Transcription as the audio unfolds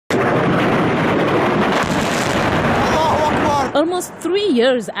Almost 3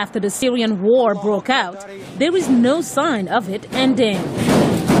 years after the Syrian war broke out, there is no sign of it ending.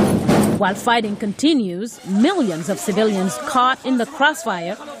 While fighting continues, millions of civilians caught in the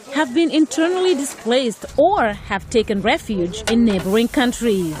crossfire have been internally displaced or have taken refuge in neighboring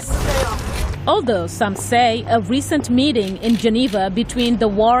countries. Although some say a recent meeting in Geneva between the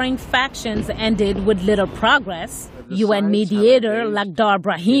warring factions ended with little progress, UN mediator Lakhdar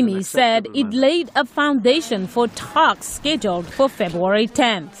Brahimi said it laid a foundation for talks scheduled for February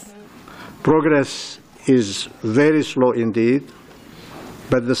 10th. Progress is very slow indeed,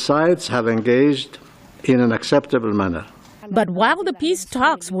 but the sides have engaged in an acceptable manner. But while the peace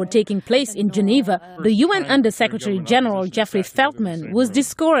talks were taking place in Geneva, the UN Under-Secretary General Jeffrey Feltman was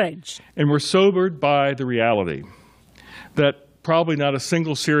discouraged. And we're sobered by the reality that probably not a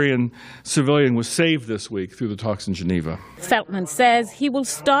single Syrian civilian was saved this week through the talks in Geneva. Feltman says he will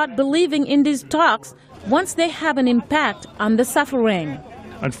start believing in these talks once they have an impact on the suffering.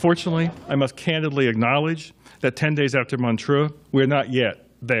 Unfortunately, I must candidly acknowledge that 10 days after Montreux, we're not yet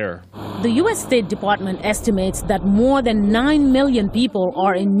there. The U.S. State Department estimates that more than 9 million people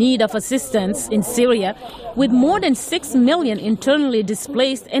are in need of assistance in Syria, with more than 6 million internally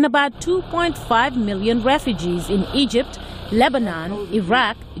displaced and about 2.5 million refugees in Egypt, Lebanon,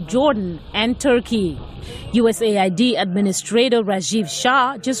 Iraq, Jordan, and Turkey. USAID Administrator Rajiv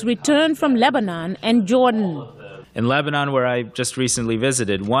Shah just returned from Lebanon and Jordan. In Lebanon, where I just recently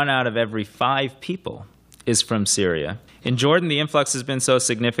visited, 1 out of every 5 people is from Syria. In Jordan, the influx has been so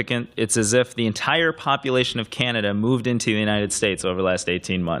significant, it's as if the entire population of Canada moved into the United States over the last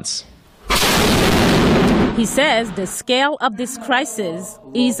 18 months. He says the scale of this crisis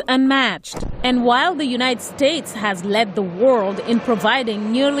is unmatched. And while the United States has led the world in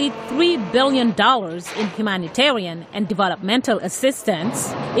providing nearly $3 billion in humanitarian and developmental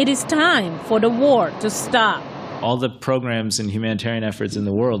assistance, it is time for the war to stop. All the programs and humanitarian efforts in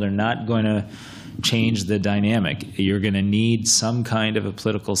the world are not going to change the dynamic. You're going to need some kind of a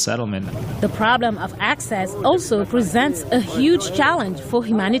political settlement. The problem of access also presents a huge challenge for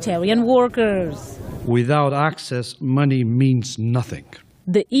humanitarian workers. Without access, money means nothing.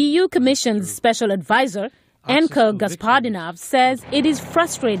 The EU Commission's special advisor, Anko Gospodinov, says it is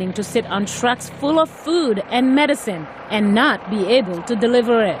frustrating to sit on trucks full of food and medicine and not be able to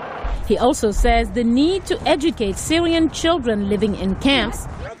deliver it. He also says the need to educate Syrian children living in camps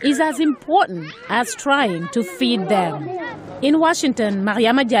is as important as trying to feed them. In Washington,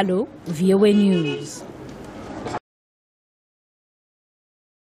 Mariama Diallo, VOA News.